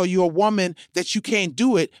black or you're a woman, that you can't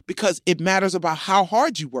do it, because it matters about how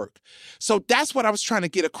hard you work. So that's what I was trying to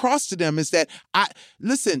get across to them, is that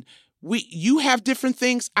you have different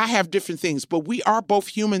things, I have different things, but we are both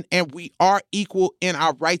human and we are equal in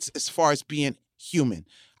our rights as far as being human.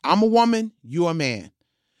 I'm a woman, you're a man.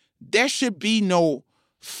 There should be no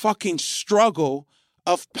fucking struggle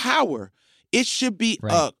of power. It should be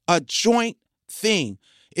a joint thing.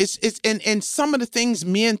 And some of the things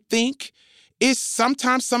men think is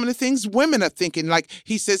sometimes some of the things women are thinking. Like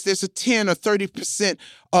he says, there's a 10 or 30%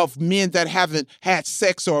 of men that haven't had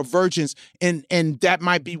sex or are virgins, and that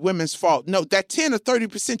might be women's fault. No, that 10 or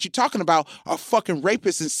 30% you're talking about are fucking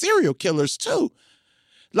rapists and serial killers too.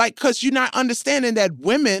 Like, because you're not understanding that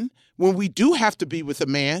women, when we do have to be with a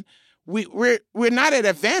man, we're not at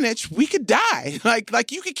advantage. We could die.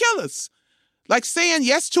 Like you could kill us. Like saying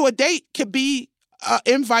yes to a date could be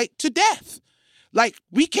invite to death. Like,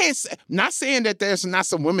 we can't, not saying that there's not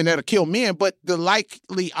some women that'll kill men, but the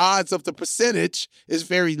likely odds of the percentage is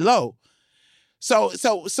very low.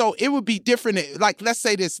 So it would be different. Like, let's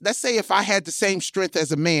say this. Let's say if I had the same strength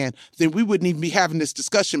as a man, then we wouldn't even be having this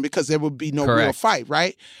discussion because there would be no real fight,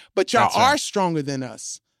 right? But y'all are stronger than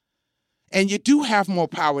us. And you do have more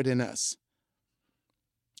power than us.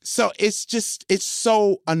 So it's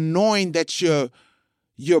so annoying that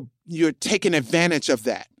you're taking advantage of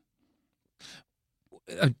that.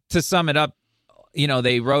 To sum it up,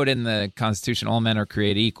 they wrote in the Constitution, all men are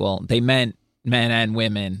created equal. They meant men and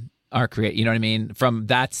women are created, you know what I mean? From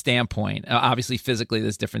that standpoint, obviously physically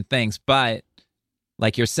there's different things, but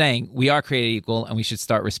like you're saying, we are created equal and we should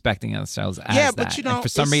start respecting ourselves as that. But and for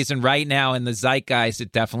some reason right now in the zeitgeist,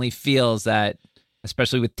 it definitely feels that,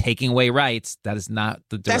 especially with taking away rights, that is not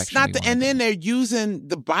the direction. That's not and then they're using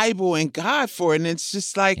the Bible and God for it, and it's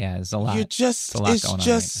just like, yeah, there's a lot.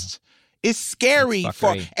 It's scary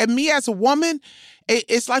and me as a woman.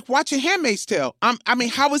 It's like watching Handmaid's Tale. I mean,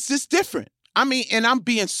 how is this different? I mean, and I'm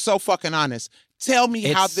being so fucking honest. Tell me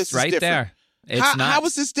how this is different. There. How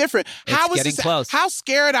is this different? Close. How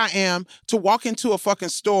scared I am to walk into a fucking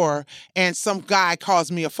store and some guy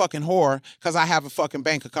calls me a fucking whore because I have a fucking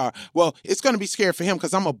bank account. Well, it's going to be scary for him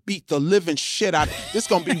because I'm going to beat the living shit out of it. This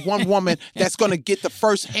going to be one woman that's going to get the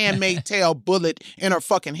first Handmaid's Tale bullet in her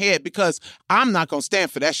fucking head because I'm not going to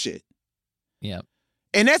stand for that shit. Yeah.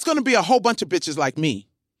 And that's going to be a whole bunch of bitches like me.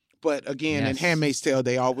 But again, in Handmaid's Tale,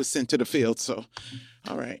 they always sent to the field. So,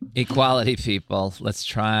 all right. Equality, people. Let's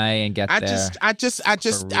try and get there.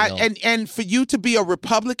 And for you to be a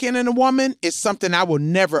Republican and a woman is something I will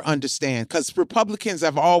never understand because Republicans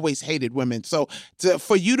have always hated women. So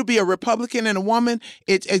for you to be a Republican and a woman,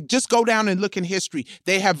 it just go down and look in history.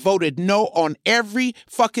 They have voted no on every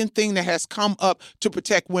fucking thing that has come up to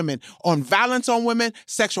protect women. On violence on women,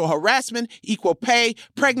 sexual harassment, equal pay,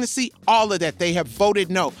 pregnancy, all of that. They have voted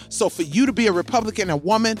no. So for you to be a Republican and a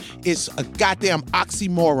woman is a goddamn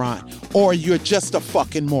oxymoron, or you're just a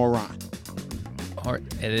fucking moron. Or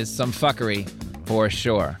it is some fuckery for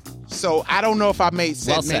sure. So I don't know if I made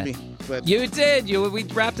sense, maybe. But you did. We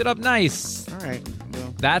wrapped it up nice. All right.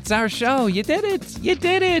 Well, that's our show. You did it. You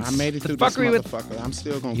did it. I made it through this motherfucker. I'm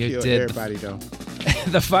still going to kill everybody, though.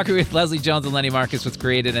 The Fuckery with Leslie Jones and Lenny Marcus was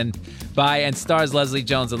created by and stars Leslie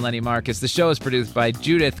Jones and Lenny Marcus. The show is produced by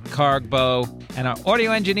Judith Cargbo, and our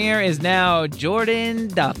audio engineer is now Jordan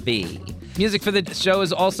Duffy. Music for the show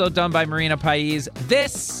is also done by Marina Pais.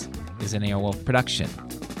 This is an Airwolf production.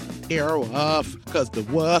 Airwolf, because the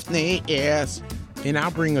wolf name is. And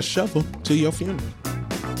I'll bring a shovel to your funeral.